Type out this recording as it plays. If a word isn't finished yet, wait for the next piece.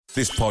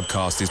This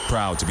podcast is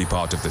proud to be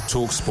part of the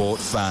TalkSport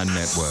Fan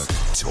Network.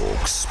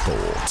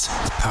 TalkSport.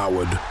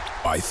 Powered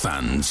by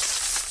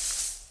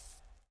fans.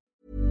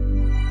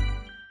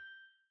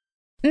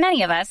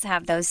 Many of us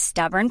have those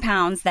stubborn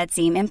pounds that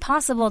seem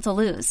impossible to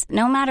lose,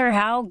 no matter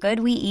how good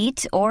we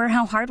eat or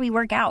how hard we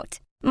work out.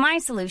 My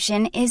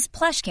solution is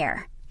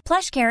PlushCare.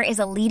 PlushCare is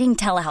a leading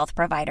telehealth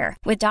provider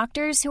with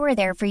doctors who are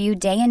there for you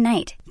day and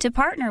night to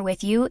partner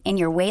with you in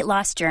your weight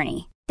loss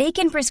journey. They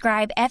can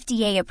prescribe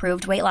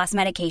FDA-approved weight loss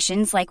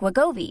medications like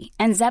Wegovy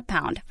and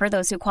Zepbound for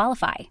those who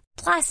qualify.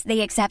 Plus,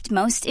 they accept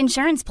most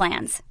insurance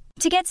plans.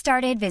 To get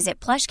started, visit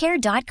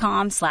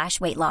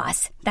plushcare.com/weight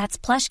loss. That's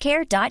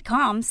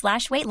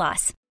plushcare.com/weight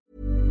loss.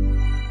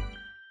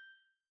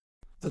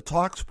 The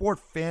TalkSport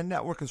Fan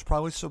Network is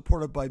proudly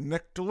supported by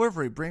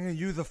McDelivery, bringing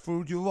you the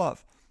food you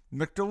love.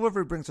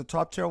 McDelivery brings a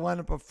top-tier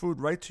lineup of food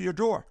right to your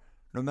door.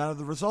 No matter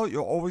the result,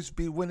 you'll always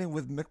be winning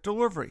with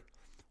McDelivery.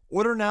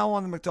 Order now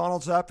on the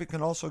McDonald's app. You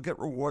can also get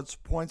rewards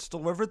points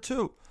delivered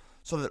too,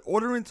 so that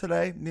ordering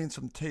today means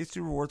some tasty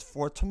rewards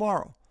for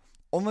tomorrow.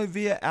 Only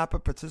via app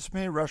at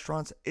participating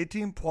restaurants.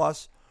 18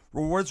 plus.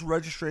 Rewards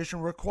registration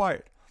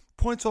required.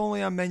 Points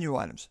only on menu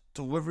items.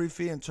 Delivery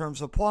fee and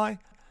terms apply.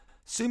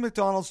 See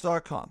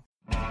McDonald's.com.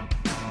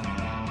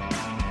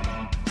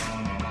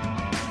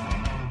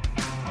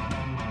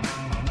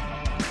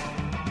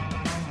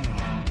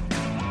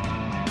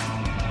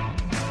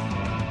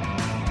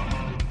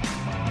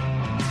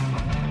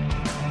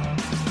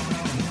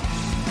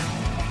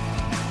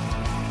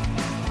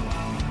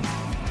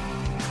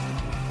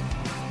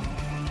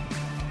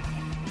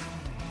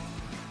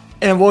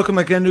 And welcome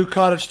again to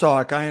Cottage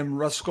Talk. I am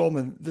Russ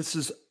Goldman. This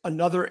is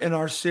another in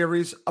our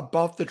series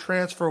about the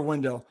transfer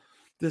window.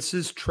 This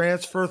is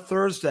Transfer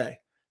Thursday,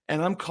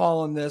 and I'm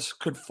calling this,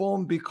 could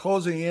Fulham be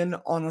closing in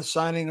on a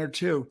signing or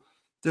two?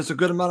 There's a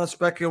good amount of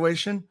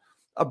speculation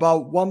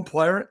about one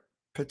player,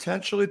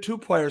 potentially two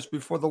players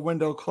before the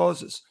window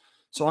closes.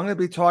 So I'm going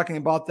to be talking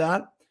about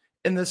that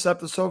in this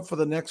episode for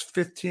the next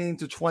 15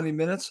 to 20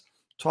 minutes,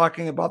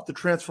 talking about the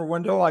transfer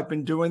window. I've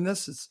been doing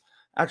this. It's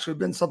actually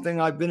been something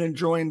I've been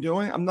enjoying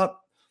doing. I'm not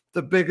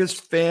the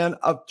biggest fan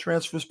of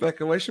transfer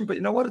speculation, but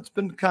you know what? It's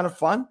been kind of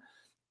fun.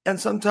 And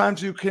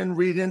sometimes you can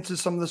read into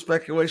some of the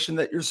speculation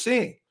that you're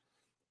seeing.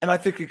 And I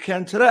think you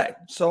can today.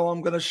 So I'm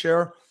going to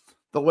share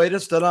the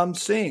latest that I'm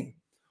seeing.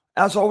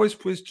 As always,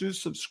 please do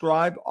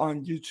subscribe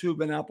on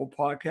YouTube and Apple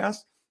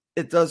Podcasts.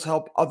 It does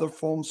help other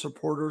Fulham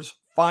supporters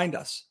find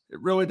us. It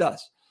really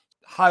does.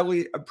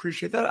 Highly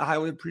appreciate that. I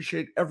highly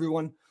appreciate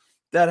everyone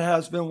that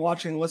has been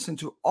watching and listening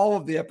to all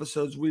of the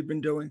episodes we've been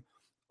doing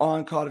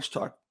on Cottage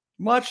Talk.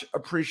 Much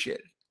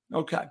appreciated.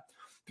 Okay.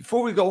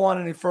 Before we go on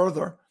any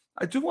further,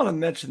 I do want to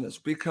mention this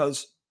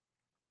because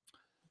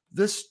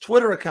this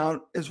Twitter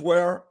account is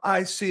where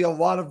I see a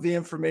lot of the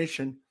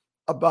information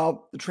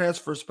about the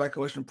transfer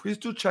speculation. Please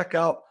do check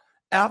out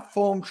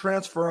 @Fulham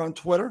Transfer on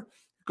Twitter.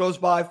 It goes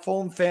by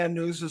Fulham Fan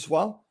News as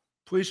well.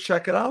 Please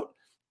check it out.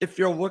 If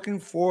you're looking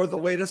for the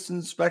latest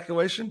in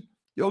speculation,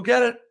 you'll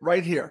get it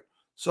right here.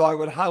 So I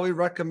would highly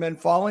recommend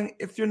following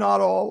if you're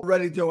not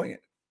already doing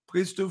it.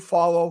 Please do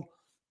follow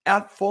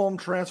 @Fulham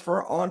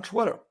Transfer on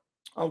Twitter.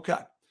 Okay,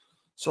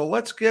 so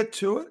let's get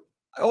to it.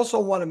 I also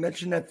want to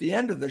mention at the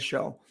end of the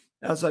show,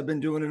 as I've been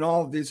doing in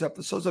all of these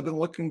episodes, I've been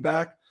looking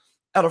back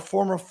at a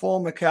former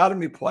Fulham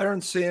Academy player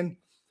and seeing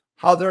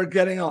how they're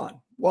getting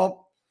on.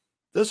 Well,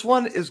 this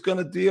one is going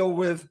to deal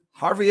with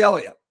Harvey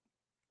Elliott.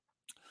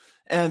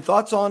 And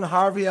thoughts on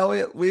Harvey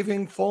Elliott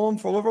leaving Fulham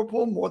for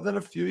Liverpool more than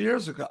a few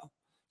years ago.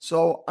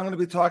 So I'm going to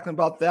be talking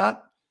about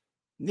that.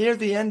 Near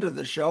the end of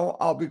the show,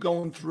 I'll be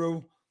going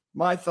through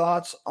my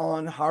thoughts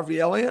on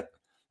Harvey Elliott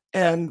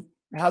and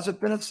has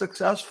it been a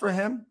success for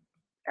him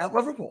at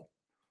Liverpool?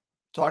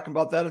 Talking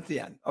about that at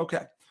the end.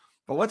 Okay,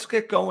 but let's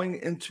get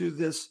going into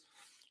this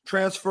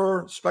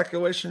transfer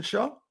speculation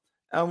show.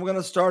 And we're going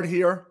to start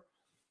here.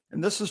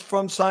 And this is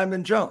from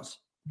Simon Jones.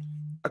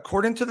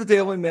 According to the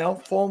Daily Mail,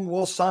 Fulham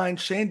will sign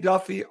Shane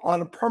Duffy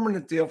on a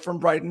permanent deal from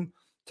Brighton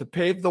to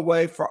pave the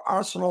way for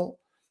Arsenal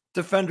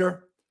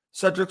defender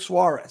Cedric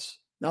Soares.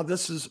 Now,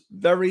 this is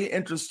very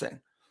interesting.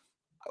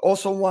 I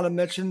also want to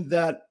mention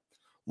that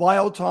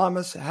Lyle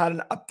Thomas had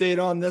an update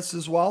on this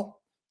as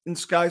well in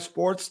Sky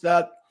Sports,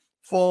 that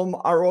Fulham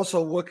are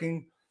also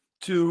looking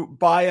to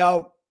buy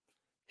out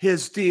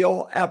his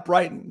deal at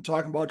Brighton,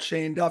 talking about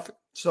Shane Duffy.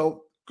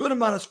 So good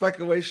amount of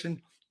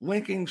speculation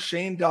linking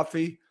Shane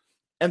Duffy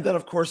and then,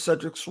 of course,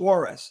 Cedric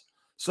Soares.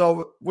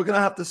 So we're going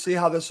to have to see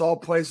how this all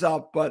plays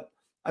out. But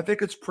I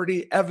think it's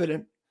pretty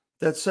evident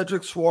that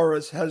Cedric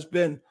Soares has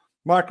been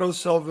Marco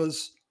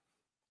Silva's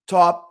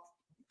top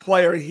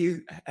player he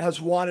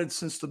has wanted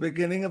since the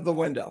beginning of the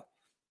window.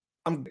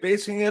 I'm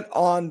basing it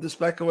on the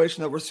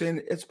speculation that we're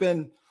seeing. It's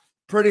been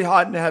pretty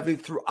hot and heavy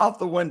throughout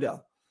the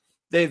window.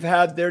 They've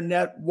had their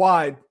net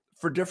wide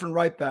for different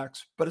right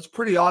backs, but it's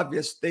pretty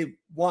obvious they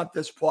want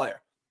this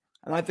player.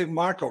 And I think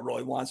Marco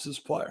really wants this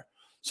player.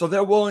 So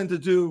they're willing to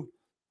do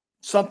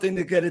something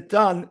to get it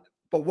done.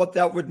 But what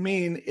that would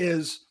mean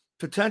is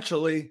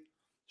potentially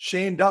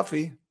Shane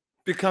Duffy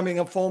becoming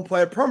a Fulham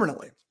player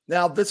permanently.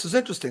 Now, this is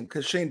interesting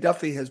because Shane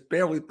Duffy has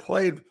barely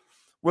played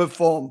with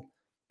Fulham.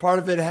 Part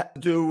of it had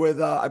to do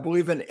with, I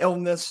believe, an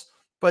illness.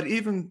 But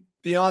even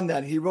beyond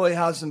that, he really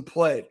hasn't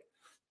played.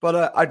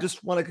 But I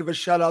just want to give a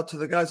shout out to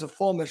the guys at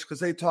Fulhamish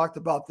because they talked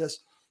about this,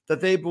 that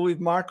they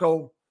believe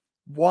Marco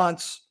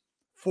wants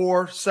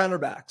 4 center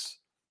backs.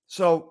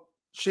 So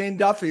Shane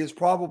Duffy is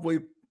probably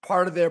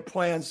part of their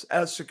plans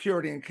as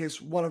security in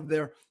case one of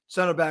their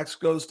center backs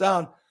goes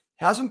down.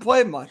 Hasn't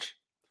played much,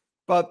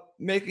 but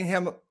making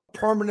him a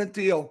permanent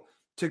deal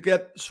to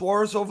get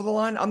Suarez over the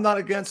line, I'm not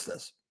against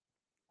this.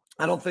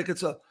 I don't think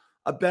it's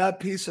a bad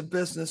piece of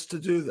business to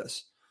do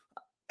this.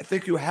 I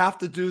think you have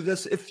to do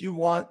this if you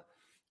want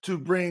to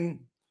bring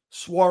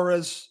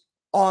Suarez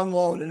on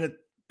loan. And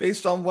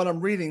based on what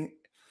I'm reading,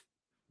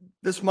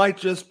 this might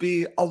just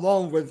be a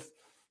loan with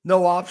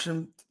no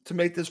option to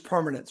make this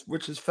permanent,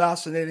 which is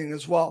fascinating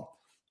as well.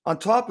 On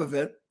top of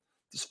it,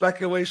 the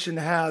speculation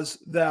has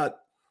that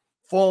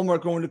Fulham are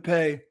going to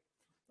pay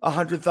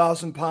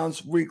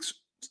 £100,000 week's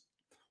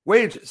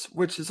wages,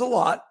 which is a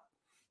lot.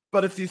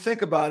 But if you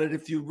think about it,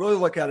 if you really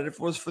look at it, if it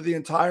was for the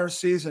entire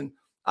season,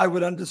 I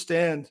would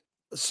understand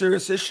a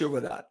serious issue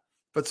with that.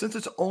 But since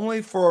it's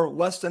only for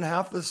less than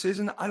half of the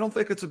season, I don't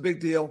think it's a big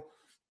deal.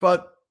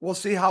 But we'll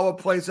see how it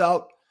plays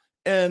out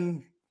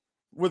and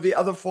with the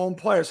other Fulham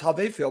players, how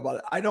they feel about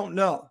it. I don't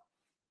know.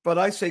 But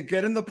I say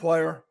get in the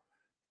player,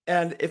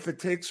 and if it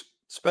takes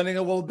spending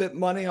a little bit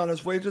money on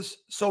his wages,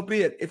 so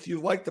be it. If you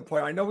like the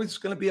player, I know he's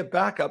going to be a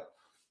backup,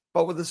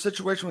 but with the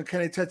situation with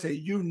Kenny Tete,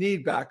 you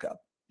need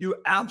backup. You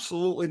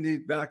absolutely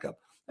need backup.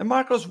 And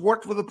Marco's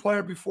worked with a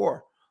player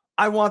before.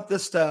 I want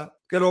this to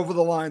get over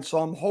the line, so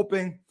I'm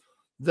hoping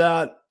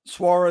that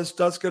Suarez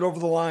does get over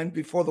the line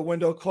before the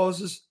window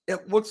closes.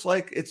 It looks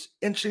like it's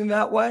inching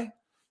that way,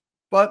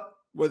 but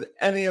with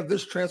any of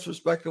this transfer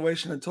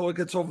speculation, until it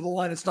gets over the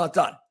line, it's not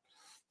done.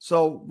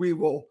 So we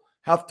will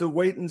have to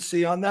wait and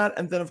see on that.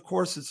 And then, of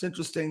course, it's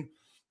interesting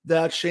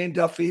that Shane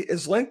Duffy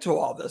is linked to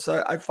all this.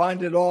 I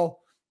find it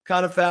all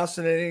kind of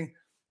fascinating.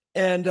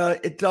 And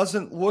it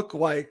doesn't look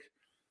like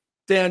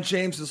Dan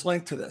James is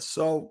linked to this.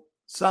 So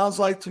sounds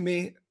like to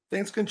me,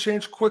 things can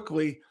change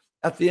quickly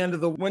at the end of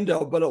the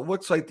window, but it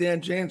looks like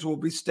Dan James will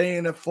be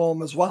staying at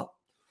Fulham as well.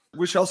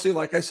 We shall see.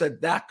 Like I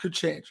said, that could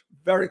change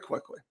very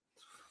quickly.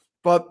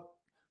 But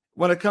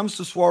when it comes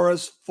to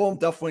Suarez, Fulham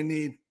definitely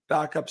need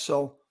backup.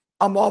 So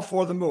I'm all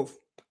for the move.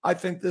 I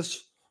think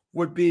this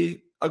would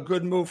be a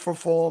good move for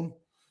Fulham.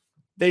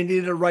 They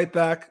needed a right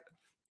back.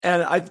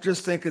 And I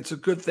just think it's a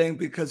good thing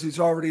because he's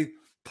already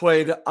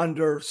played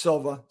under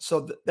Silva.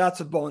 So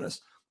that's a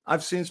bonus.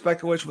 I've seen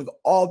speculation with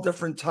all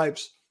different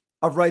types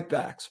of right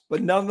backs,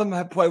 but none of them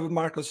have played with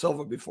Marco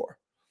Silva before.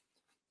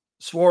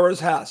 Suarez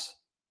has.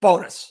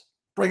 Bonus.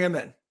 Bring him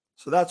in.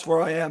 So that's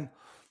where I am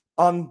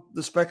on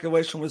the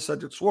speculation with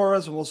Cedric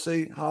Suarez, and we'll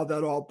see how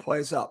that all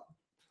plays out.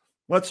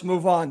 Let's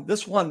move on.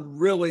 This one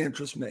really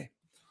interests me.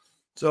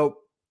 So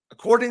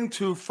according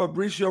to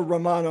Fabrizio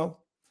Romano,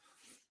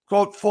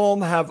 quote,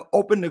 Fulham have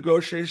open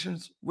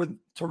negotiations with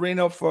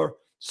Torino for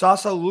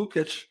Sasa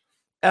Lukic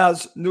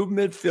as new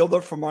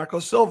midfielder for Marco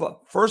Silva.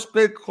 First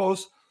bid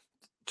close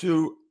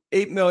to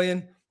 $8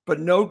 million, but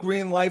no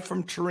green light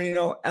from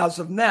Torino as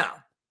of now,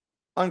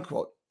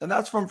 unquote. And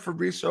that's from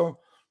Fabrizio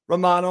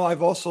Romano.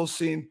 I've also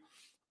seen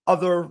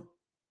other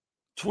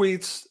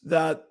tweets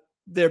that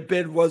their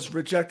bid was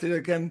rejected.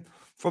 Again,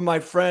 from my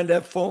friend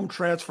at Fulham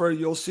Transfer,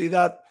 you'll see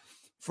that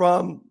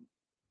from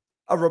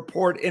a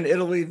report in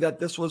Italy that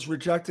this was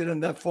rejected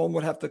and that Fulham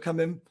would have to come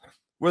in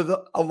with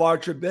a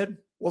larger bid.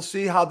 We'll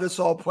see how this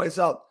all plays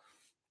out.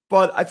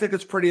 But I think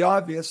it's pretty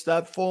obvious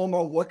that Fulham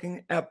are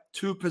looking at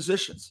 2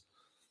 positions.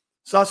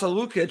 Sasa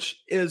Lukic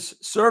is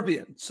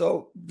Serbian,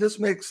 so this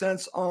makes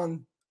sense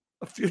on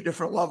a few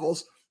different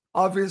levels.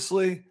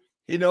 Obviously,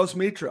 he knows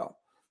Mitro,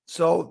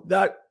 so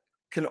that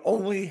can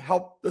only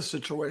help the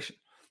situation.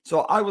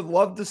 So I would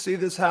love to see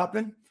this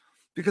happen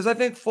because I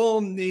think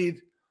Fulham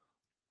need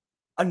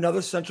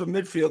another central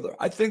midfielder.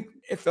 I think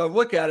if I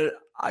look at it,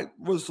 I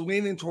was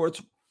leaning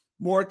towards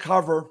more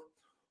cover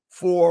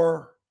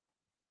for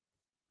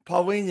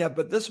Palhinha,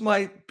 but this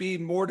might be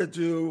more to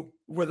do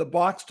with a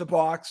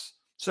box-to-box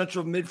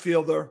central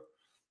midfielder,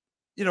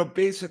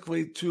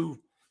 basically to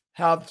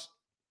have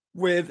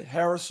with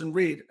Harrison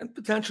Reed. And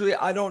potentially,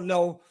 I don't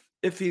know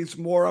if he's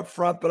more up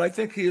front, but I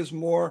think he is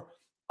more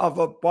of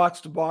a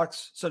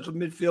box-to-box central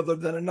midfielder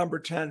than a number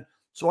 10.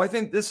 So I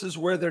think this is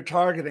where they're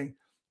targeting.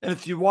 And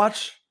if you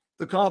watch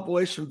the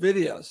compilation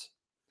videos,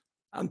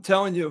 I'm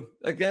telling you,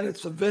 again,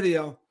 it's a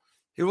video.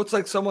 He looks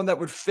like someone that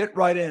would fit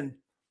right in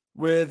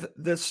with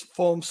this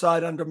Fulham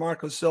side under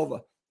Marco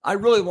Silva. I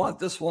really want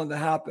this one to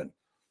happen.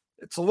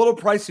 It's a little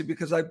pricey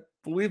because I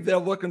believe they're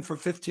looking for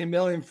 $15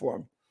 million for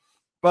him.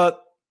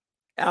 But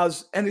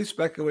as any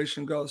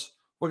speculation goes,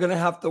 we're going to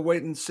have to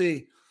wait and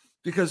see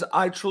because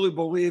I truly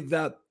believe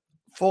that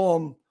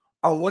Fulham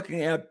are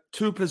looking at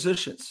 2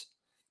 positions.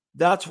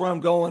 That's where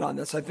I'm going on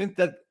this. I think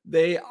that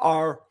they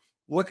are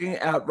looking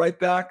at right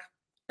back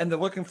and they're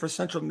looking for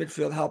central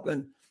midfield help.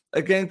 And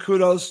again,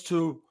 kudos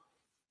to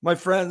my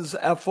friends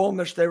at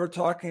Fulhamish. They were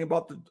talking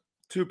about the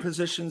two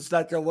positions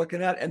that they're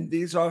looking at, and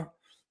these are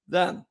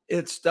them.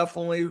 It's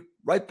definitely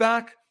right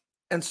back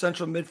and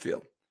central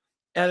midfield.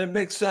 And it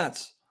makes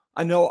sense.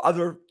 I know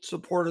other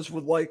supporters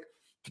would like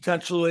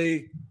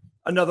potentially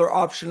another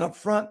option up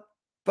front,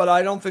 but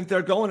I don't think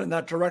they're going in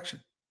that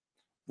direction.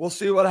 We'll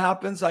see what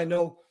happens. I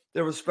know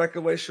there was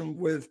speculation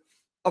with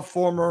a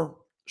former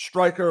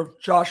striker,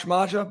 Josh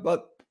Maja,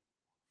 but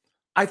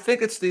I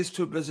think it's these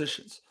two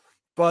positions.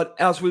 But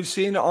as we've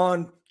seen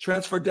on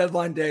transfer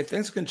deadline day,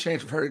 things can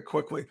change very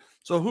quickly.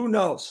 So who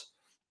knows?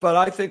 But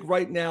I think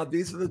right now,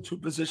 these are the two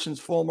positions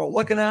Fulham are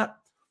looking at,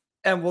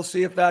 and we'll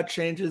see if that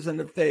changes and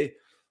if they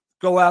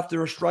go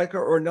after a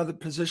striker or another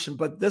position.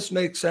 But this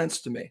makes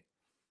sense to me.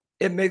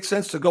 It makes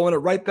sense to go in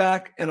at right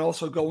back and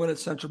also go in at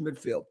central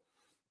midfield.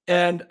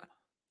 And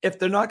if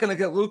they're not going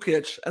to get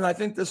Lukic, and I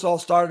think this all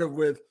started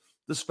with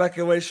the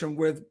speculation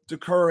with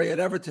Doucouré at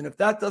Everton, if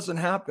that doesn't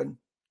happen,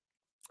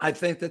 I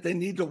think that they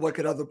need to look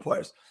at other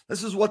players.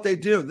 This is what they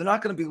do. They're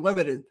not going to be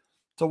limited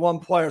to one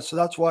player. So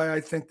that's why I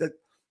think that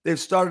they've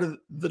started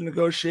the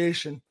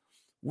negotiation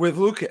with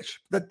Lukic.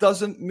 That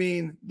doesn't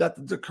mean that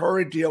the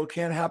Doucouré deal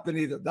can't happen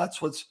either.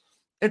 That's what's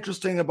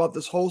interesting about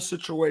this whole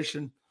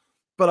situation.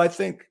 But I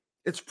think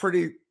it's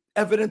pretty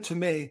evident to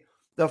me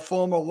that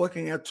Fulham are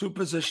looking at two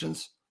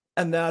positions,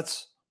 and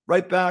that's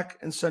right back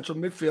and central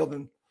midfield.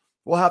 And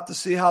we'll have to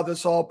see how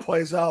this all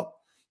plays out.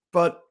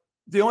 But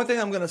the only thing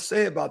I'm going to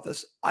say about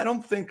this, I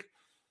don't think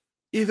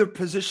either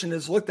position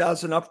is looked at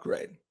as an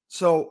upgrade.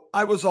 So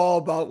I was all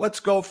about, let's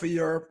go for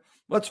Europe.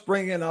 Let's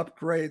bring in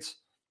upgrades.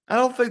 I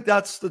don't think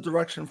that's the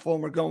direction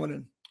Fulham are going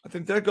in. I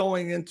think they're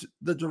going into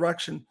the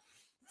direction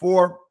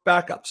for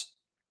backups.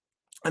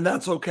 And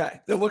that's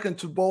okay. They're looking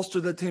to bolster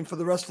the team for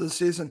the rest of the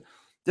season.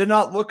 They're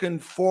not looking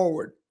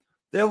forward.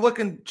 They're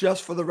looking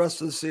just for the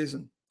rest of the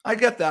season. I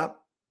get that.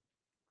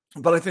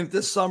 But I think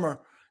this summer,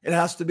 it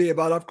has to be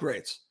about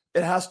upgrades.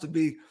 It has to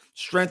be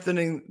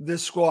strengthening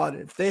this squad.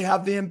 If they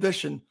have the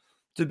ambition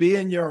to be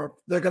in Europe,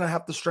 they're going to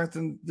have to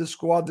strengthen this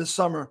squad this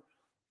summer.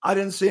 I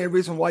didn't see any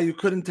reason why you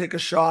couldn't take a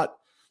shot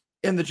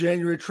in the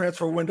January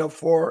transfer window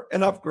for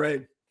an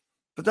upgrade.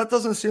 But that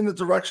doesn't seem the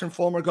direction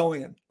Fulham are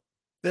going in.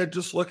 They're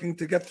just looking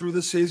to get through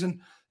the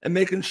season and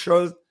making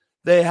sure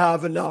they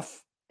have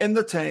enough in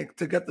the tank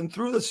to get them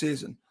through the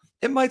season.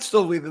 It might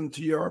still lead them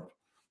to Europe,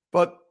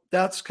 but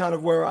that's kind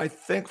of where I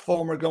think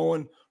Fulham are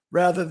going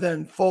rather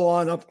than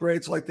full-on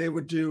upgrades like they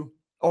would do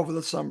over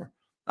the summer.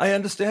 I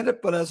understand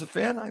it, but as a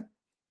fan, I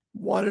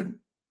wanted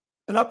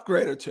an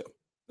upgrade or two.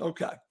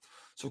 Okay.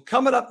 So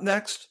coming up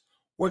next,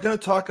 we're going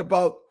to talk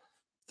about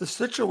the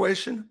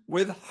situation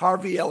with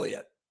Harvey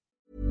Elliott.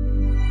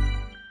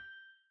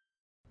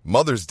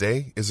 Mother's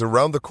Day is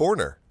around the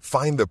corner.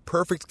 Find the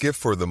perfect gift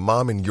for the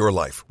mom in your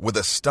life with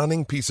a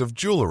stunning piece of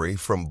jewelry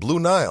from Blue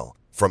Nile.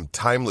 From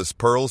timeless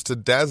pearls to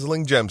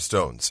dazzling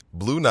gemstones,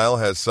 Blue Nile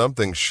has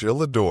something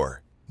she'll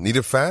adore. Need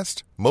it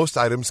fast? Most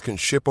items can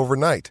ship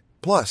overnight.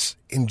 Plus,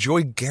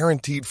 enjoy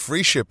guaranteed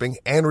free shipping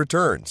and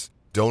returns.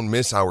 Don't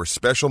miss our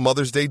special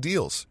Mother's Day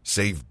deals.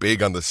 Save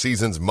big on the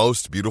season's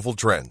most beautiful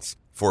trends.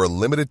 For a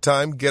limited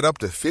time, get up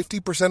to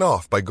 50%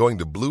 off by going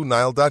to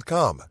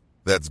BlueNile.com.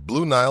 That's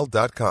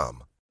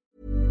BlueNile.com.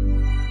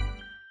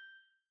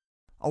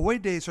 Away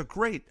days are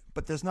great,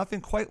 but there's nothing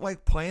quite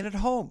like playing at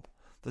home.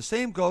 The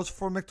same goes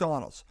for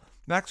McDonald's.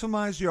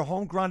 Maximize your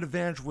home ground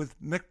advantage with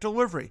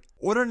McDelivery.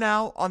 Order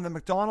now on the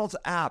McDonald's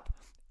app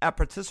at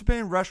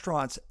participating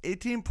restaurants.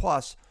 18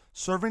 plus.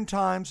 Serving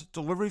times,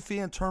 delivery fee,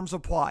 and terms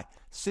apply.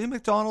 See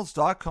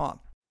McDonald's.com.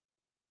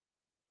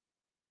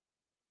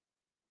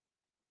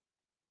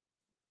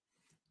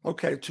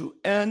 Okay, to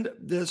end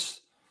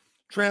this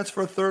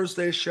Transfer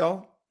Thursday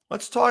show,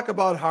 let's talk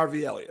about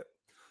Harvey Elliott.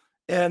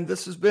 And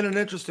this has been an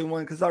interesting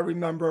one because I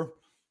remember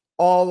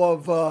all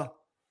of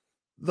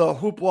the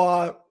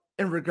hoopla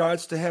in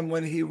regards to him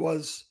when he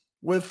was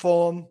with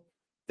Fulham.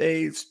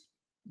 They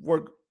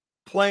were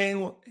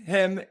playing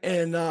him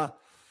in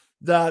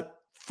that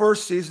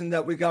first season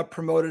that we got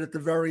promoted at the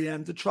very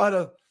end to try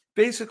to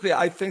basically,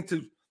 I think,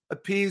 to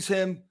appease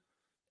him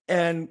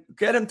and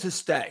get him to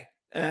stay.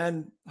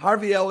 And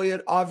Harvey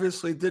Elliott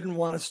obviously didn't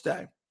want to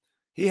stay.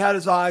 He had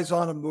his eyes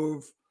on a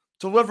move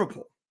to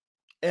Liverpool.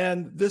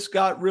 And this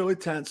got really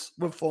tense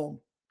with Fulham.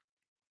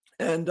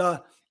 And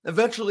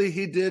eventually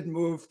he did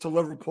move to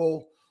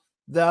Liverpool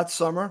that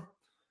summer.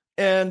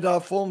 And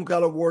Fulham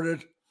got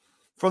awarded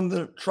from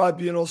the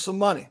tribunal some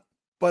money.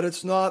 But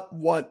it's not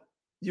what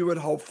you would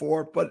hope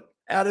for. But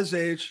at his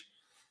age,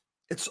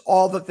 it's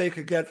all that they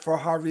could get for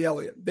Harvey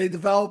Elliott. They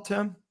developed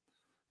him,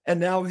 and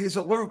now he's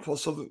at Liverpool.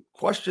 So the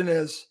question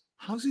is,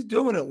 how's he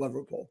doing at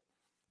Liverpool?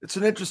 It's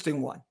an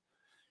interesting one.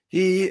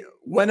 He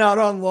went out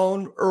on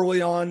loan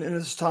early on in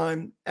his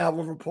time at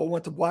Liverpool,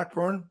 went to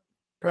Blackburn,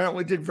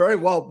 apparently did very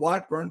well at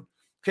Blackburn,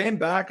 came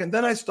back, and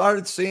then I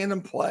started seeing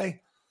him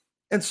play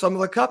in some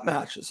of the cup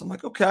matches. I'm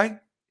like, okay,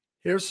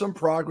 here's some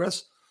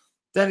progress.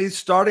 Then he's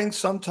starting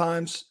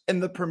sometimes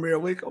in the Premier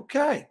League.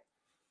 Okay,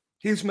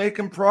 he's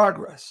making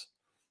progress.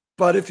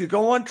 But if you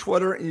go on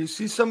Twitter and you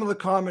see some of the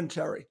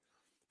commentary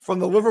from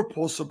the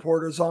Liverpool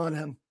supporters on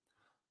him,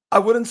 I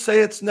wouldn't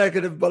say it's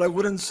negative, but I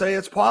wouldn't say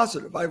it's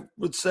positive. I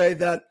would say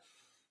that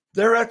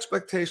their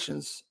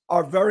expectations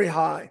are very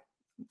high.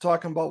 I'm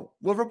talking about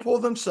Liverpool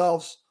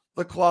themselves,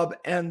 the club,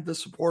 and the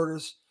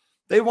supporters.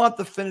 They want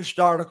the finished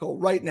article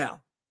right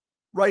now.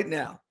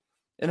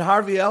 And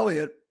Harvey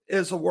Elliott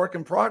is a work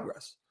in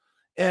progress.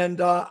 And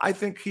I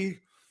think he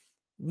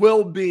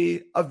will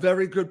be a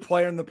very good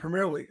player in the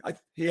Premier League.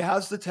 He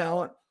has the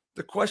talent.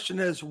 The question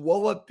is,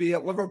 will it be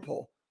at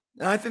Liverpool?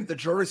 And I think the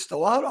jury's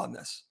still out on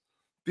this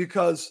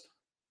because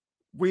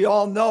we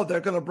all know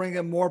they're going to bring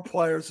in more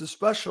players,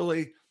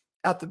 especially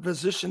at the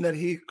position that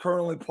he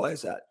currently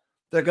plays at.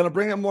 They're going to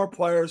bring in more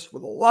players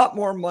with a lot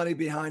more money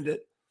behind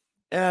it.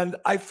 And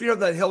I fear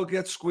that he'll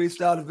get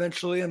squeezed out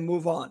eventually and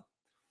move on.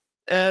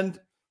 And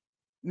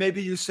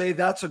maybe you say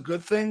that's a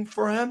good thing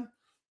for him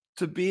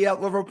to be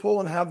at Liverpool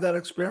and have that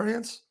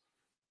experience.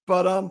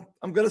 But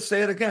I'm going to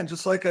say it again,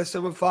 just like I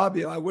said with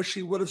Fabio. I wish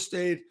he would have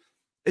stayed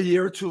a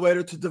year or two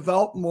later to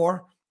develop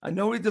more. I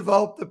know he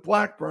developed at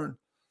Blackburn,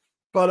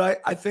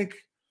 but I think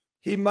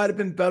he might have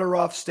been better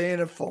off staying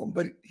at Fulham.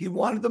 But he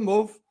wanted to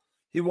move.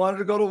 He wanted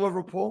to go to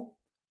Liverpool.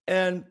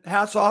 And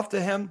hats off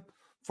to him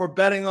for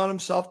betting on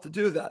himself to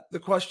do that. The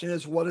question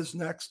is, what is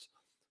next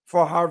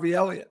for Harvey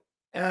Elliott?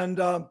 And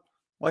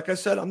like I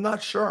said, I'm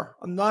not sure.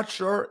 I'm not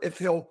sure if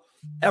he'll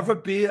ever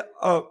be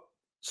a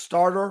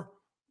starter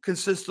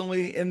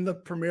consistently in the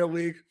Premier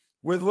League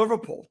with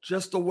Liverpool,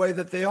 just the way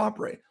that they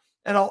operate.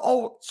 And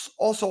I'll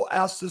also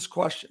ask this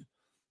question,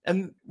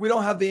 and we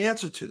don't have the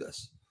answer to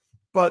this,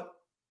 but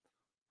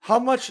how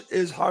much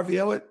is Harvey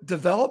Elliott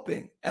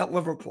developing at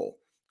Liverpool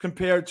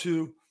compared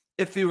to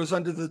if he was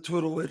under the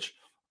tutelage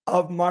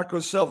of Marco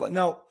Silva?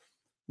 Now,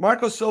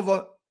 Marco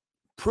Silva,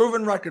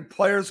 proven record,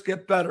 players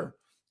get better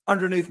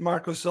underneath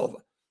Marco Silva.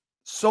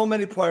 So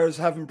many players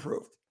have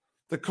improved.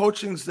 The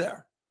coaching's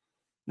there.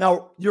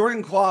 Now,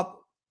 Jurgen Klopp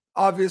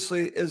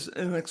obviously is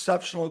an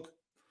exceptional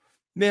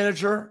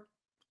manager,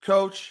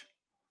 coach,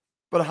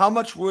 but how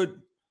much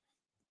would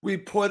we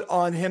put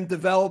on him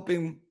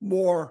developing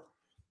more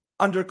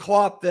under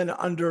Klopp than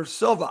under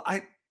Silva?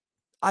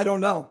 I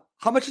don't know.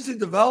 How much is he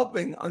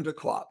developing under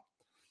Klopp?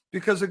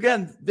 Because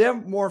again, they're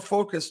more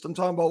focused, I'm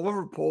talking about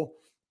Liverpool,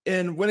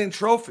 in winning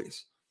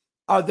trophies.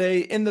 Are they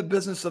in the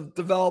business of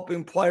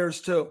developing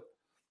players too?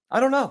 I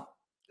don't know.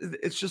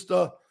 It's just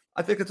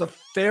I think it's a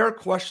fair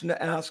question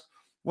to ask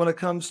when it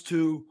comes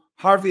to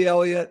Harvey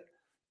Elliott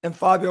and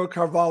Fabio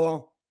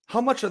Carvalho.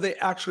 How much are they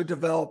actually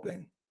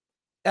developing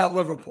at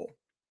Liverpool?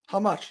 How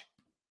much?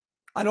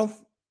 I don't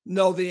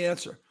know the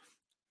answer.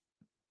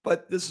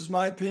 But this is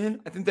my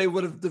opinion. I think they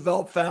would have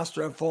developed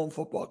faster at Fulham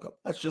Football Club.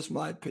 That's just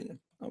my opinion.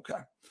 Okay.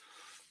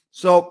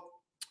 So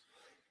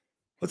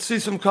let's see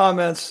some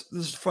comments.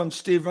 This is from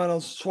Steve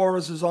Reynolds.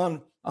 Suarez is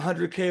on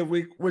 $100K a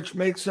week, which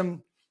makes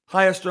him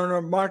highest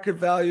earner. Market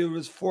value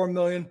is $4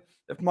 million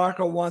if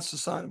Marco wants to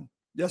sign him.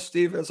 Yes,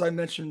 Steve, as I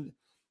mentioned,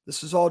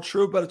 this is all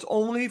true, but it's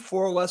only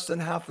for less than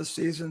half a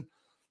season.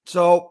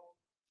 So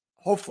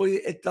hopefully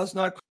it does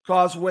not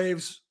cause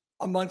waves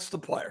amongst the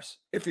players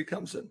if he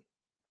comes in.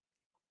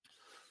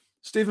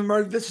 Stephen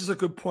Murray, this is a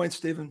good point,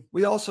 Stephen.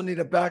 We also need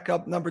a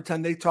backup number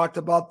 10. They talked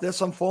about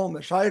this on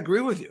Fulhamish. I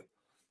agree with you.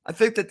 I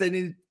think that they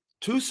need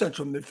two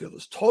central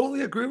midfielders.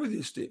 Totally agree with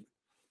you, Steve.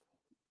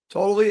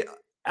 Totally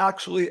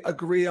actually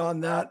agree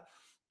on that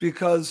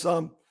because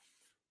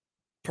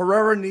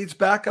Pereira needs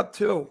backup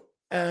too.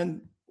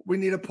 And we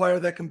need a player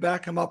that can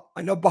back him up.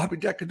 I know Bobby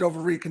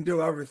Decordova can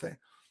do everything,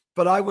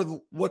 but I would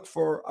look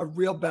for a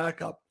real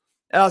backup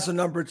as a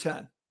number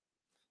 10.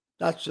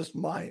 That's just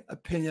my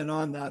opinion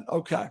on that.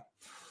 Okay.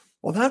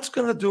 Well, that's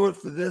going to do it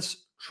for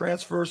this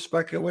transfer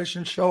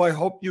speculation show. I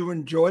hope you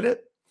enjoyed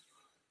it.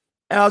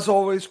 As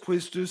always,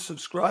 please do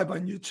subscribe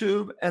on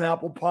YouTube and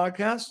Apple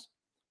Podcasts.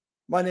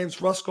 My name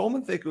is Russ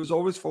Goldman. Thank you as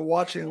always for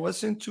watching and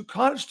listening to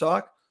Cottage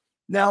Talk,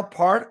 now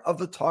part of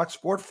the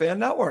TalkSport Fan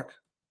Network.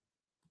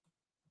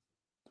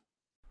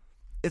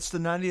 It's the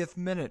 90th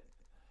minute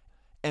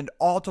and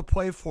all to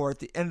play for at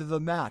the end of the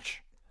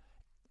match.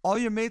 All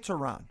your mates are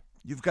around.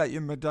 You've got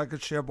your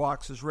McNugget share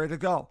boxes ready to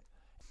go.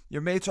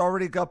 Your mates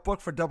already got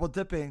booked for double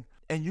dipping,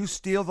 and you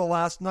steal the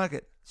last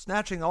nugget,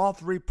 snatching all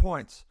 3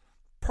 points.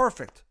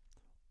 Perfect.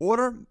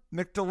 Order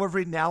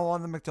McDelivery now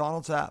on the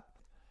McDonald's app.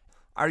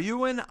 Are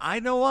you in?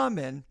 I know I'm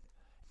in.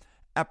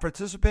 At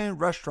participating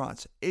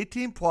restaurants,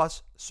 18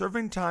 plus,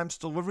 serving times,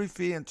 delivery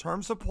fee, and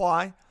terms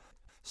apply.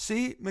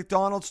 See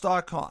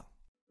McDonald's.com.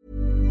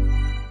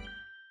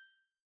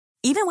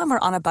 Even when we're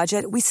on a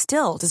budget, we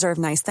still deserve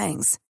nice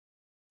things.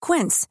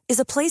 Quince is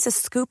a place to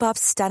scoop up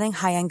stunning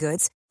high-end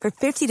goods for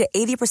 50 to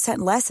 80%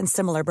 less than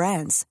similar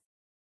brands.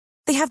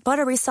 They have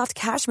buttery soft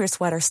cashmere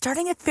sweaters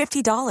starting at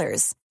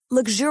 $50,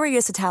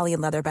 luxurious Italian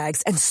leather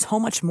bags, and so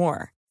much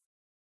more.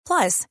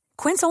 Plus,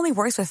 Quince only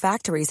works with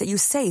factories that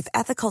use safe,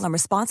 ethical, and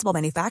responsible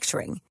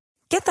manufacturing.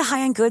 Get the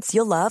high-end goods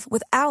you'll love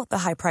without the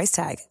high price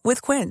tag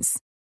with Quince.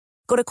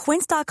 Go to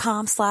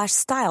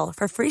quince.com/style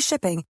for free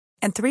shipping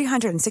and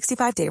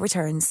 365-day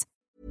returns.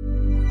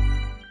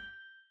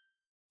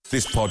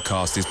 This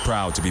podcast is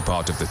proud to be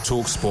part of the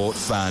TalkSport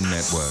Fan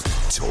Network.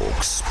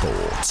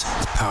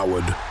 TalkSport.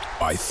 Powered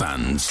by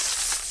fans.